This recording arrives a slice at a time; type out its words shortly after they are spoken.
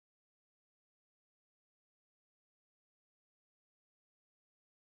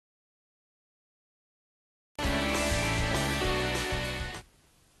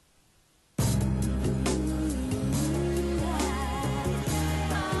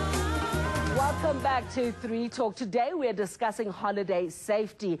Welcome back to 3 Talk. Today we're discussing holiday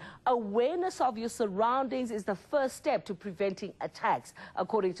safety. Awareness of your surroundings is the first step to preventing attacks,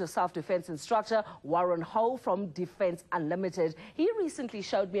 according to self-defense instructor Warren Ho from Defense Unlimited. He recently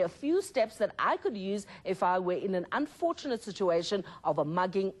showed me a few steps that I could use if I were in an unfortunate situation of a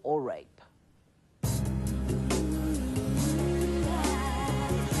mugging or rape.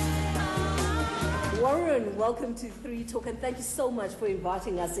 Warren, welcome to 3 Talk, and thank you so much for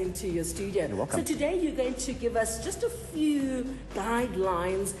inviting us into your studio. You're welcome. So today you're going to give us just a few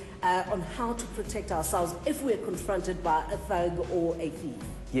guidelines on how to protect ourselves if we're confronted by a thug or a thief.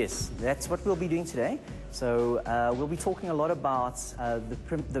 Yes, that's what we'll be doing today. So we'll be talking a lot about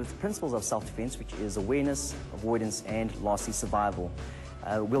the principles of self-defense, which is awareness, avoidance, and lastly, survival.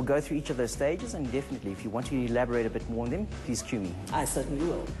 We'll go through each of those stages, and definitely, if you want to elaborate a bit more on them, please cue me. I certainly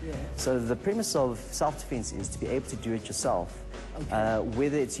will. Yeah. So the premise of self-defense is to be able to do it yourself. Okay.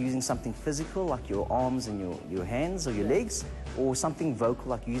 Whether it's using something physical, like your arms and your hands or your legs, or something vocal,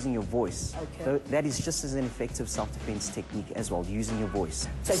 like using your voice. Okay. So that is just as an effective self-defense technique as well, using your voice.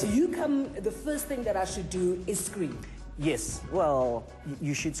 So if you come, the first thing that I should do is scream. Yes, well,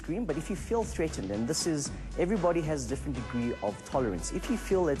 you should scream, but if you feel threatened, and this is, everybody has a different degree of tolerance. If you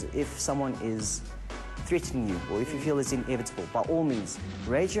feel that if someone is threatening you, or if you feel it's inevitable, by all means,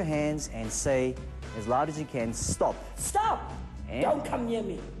 raise your hands and say as loud as you can, stop. Stop! And don't come near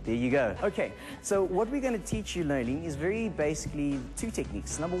me. There you go. Okay, so what we're going to teach you, Noeleen, is very basically 2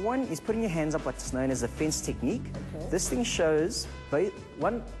 techniques. Number 1 is putting your hands up, what's known as a fence technique. Okay. This thing shows,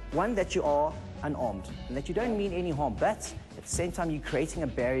 one, that you are unarmed, and that you don't mean any harm, but at the same time you're creating a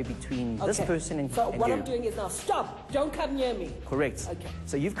barrier between this person and so what you. I'm doing is now, stop, don't come near me. Correct. Okay.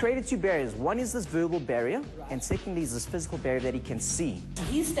 So you've created 2 barriers. One is this verbal barrier, and secondly is this physical barrier that he can see.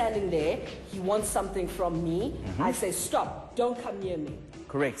 He's standing there, he wants something from me, I say, stop, don't come near me.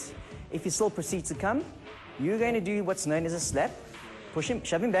 Correct. If he still proceeds to come, you're going to do what's known as a slap. Push him,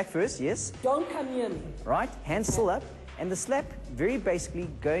 shove him back first, yes. Don't come near me. Right, hands still up. And the slap, very basically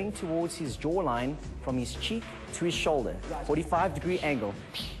going towards his jawline from his cheek to his shoulder. Right. 45-degree angle.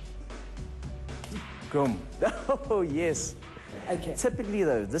 Boom. Oh, yes. Okay. Typically,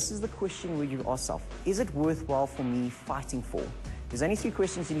 though, this is the question where you ask yourself, is it worthwhile for me fighting for? There's only 3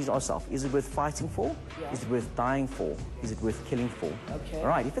 questions you need to ask yourself. Is it worth fighting for? Yeah. Is it worth dying for? Is it worth killing for? Okay. All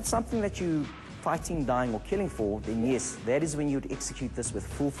right, if it's something that you fighting, dying, or killing for, then yes, that is when you would execute this with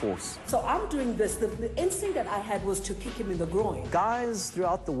full force. So I'm doing this, the instinct that I had was to kick him in the groin. Guys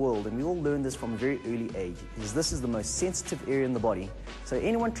throughout the world, and we all learn this from a very early age, is this is the most sensitive area in the body. So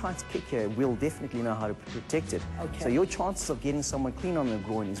anyone trying to kick here will definitely know how to protect it. Okay. So your chances of getting someone clean on the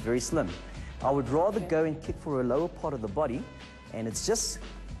groin is very slim. I would rather go and kick for a lower part of the body, and it's just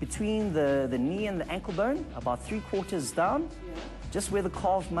between the knee and the ankle bone, about 3/4 down. Yeah. Just where the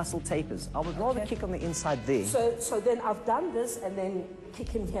calf muscle tapers. I would rather kick on the inside there. So then I've done this and then kick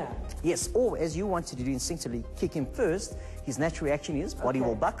him here? Yes, or as you wanted to do instinctively, kick him first. His natural reaction is body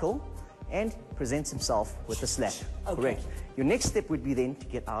will buckle and presents himself with a slap. Okay. Correct. Your next step would be then to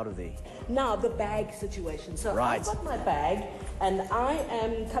get out of there. Now, the bag situation. So right. I've got my bag, and I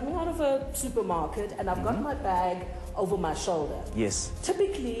am coming out of a supermarket, and I've got my bag over my shoulder. Yes.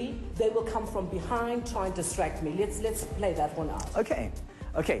 Typically, they will come from behind, try and distract me. Let's play that one out. Okay.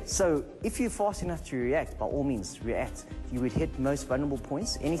 Okay, so if you're fast enough to react, by all means, react. You would hit most vulnerable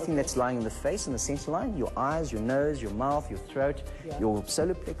points, anything that's lying in the face, in the center line, your eyes, your nose, your mouth, your throat, your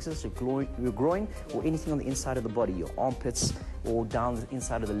solar plexus, your groin, or anything on the inside of the body, your armpits, or down the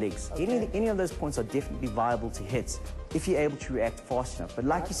inside of the legs. Okay. Any of those points are definitely viable to hit if you're able to react fast enough. But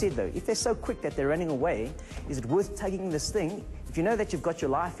like you said, though, if they're so quick that they're running away, is it worth tugging this thing? If you know that you've got your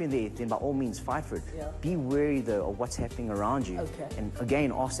life in there, then by all means fight for it. Yeah. Be wary, though, of what's happening around you. Okay. And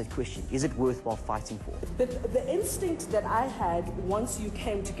again, ask that question, is it worthwhile fighting for? The instinct that I had once you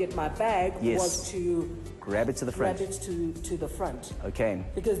came to get my bag was to grab it to the front. Grab it to the front. Okay.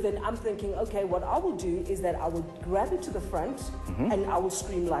 Because then I'm thinking, okay, what I will do is that I will grab it to the front and I will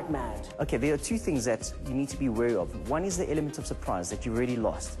scream like mad. Okay, there are 2 things that you need to be wary of. One is the element of surprise that you've already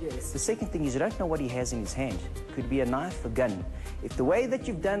lost. Yes. The second thing is you don't know what he has in his hand. Could be a knife, a gun. If the way that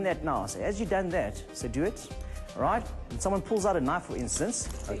you've done that now, so as you've done that, so do it, all right? And someone pulls out a knife, for instance,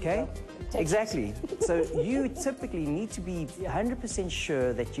 okay? Exactly. So you typically need to be 100%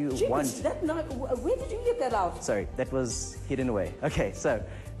 sure that you want... That knife, where did you get that out? Sorry, that was hidden away. Okay, so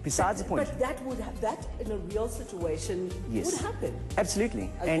besides the point... But that in a real situation would happen. Absolutely.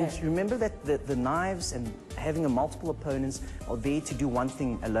 Okay. And remember that the knives and having multiple opponents are there to do one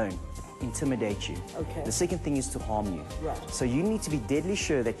thing alone. intimidate you. Okay. The second thing is to harm you. Right. So you need to be deadly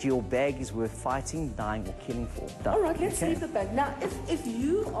sure that your bag is worth fighting, dying, or killing for. Done. All right, let's Okay? leave the bag. Now, if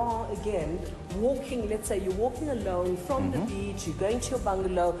you are, again, walking, let's say you're walking alone from the beach, you're going to your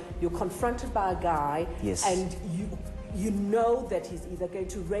bungalow, you're confronted by a guy, Yes. and you know that he's either going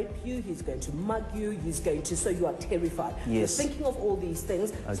to rape you, he's going to mug you, he's going to, so you are terrified. Yes. You're thinking of all these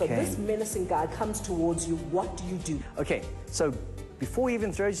things. So Okay. this menacing guy comes towards you. What do you do? Okay, so before he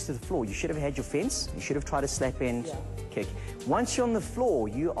even throws you to the floor, you should have had your fence. You should have tried a slap end kick. Once you're on the floor,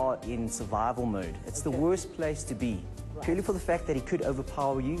 you are in survival mode. It's the worst place to be. Purely for the fact that he could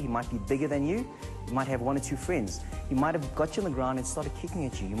overpower you. He might be bigger than you. You might have one or two friends. He might have got you on the ground and started kicking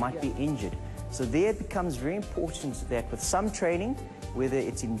at you. You might be injured. So there it becomes very important that with some training, whether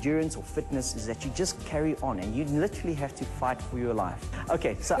it's endurance or fitness, is that you just carry on and you literally have to fight for your life.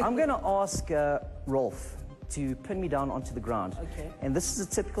 Okay, so I'm going to ask Rolf to pin me down onto the ground. Okay. And this is a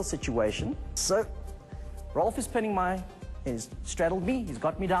typical situation. So Rolf is pinning he's straddled me, he's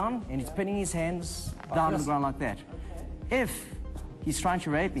got me down, and he's pinning his hands down on the ground like that. Okay. If he's trying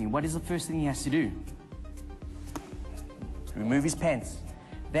to rape me, what is the first thing he has to do? Remove his pants.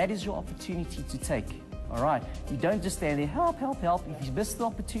 That is your opportunity to take. All right. You don't just stand there, help, help, help. If you miss the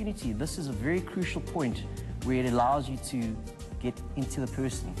opportunity, this is a very crucial point where it allows you to get into the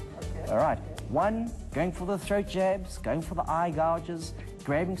person. Okay. All right. One, going for the throat jabs, going for the eye gouges,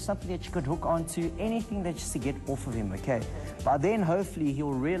 grabbing something that you could hook onto, anything that just to get off of him, okay? By then, hopefully,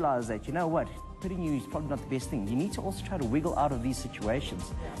 he'll realize that, you know what, putting you is probably not the best thing. You need to also try to wiggle out of these situations.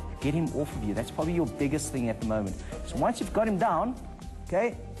 Get him off of you. That's probably your biggest thing at the moment. So once you've got him down,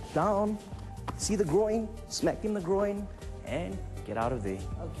 okay, down, see the groin, smack him in the groin, and get out of there.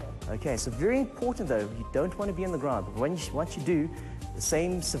 Okay. Okay, so very important though, you don't want to be on the ground. But once you do, the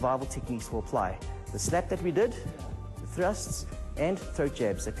same survival techniques will apply. The slap that we did, the thrusts, and throat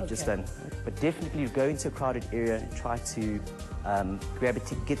jabs that we just done. But definitely go into a crowded area and try to grab it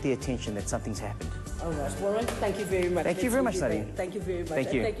to get the attention that something's happened. All right, Warren, thank you very much. Thank you very much, Noeleen. Thank you very much.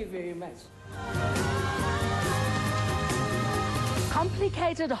 Thank you. Thank you very much.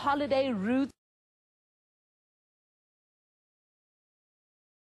 Complicated holiday routes.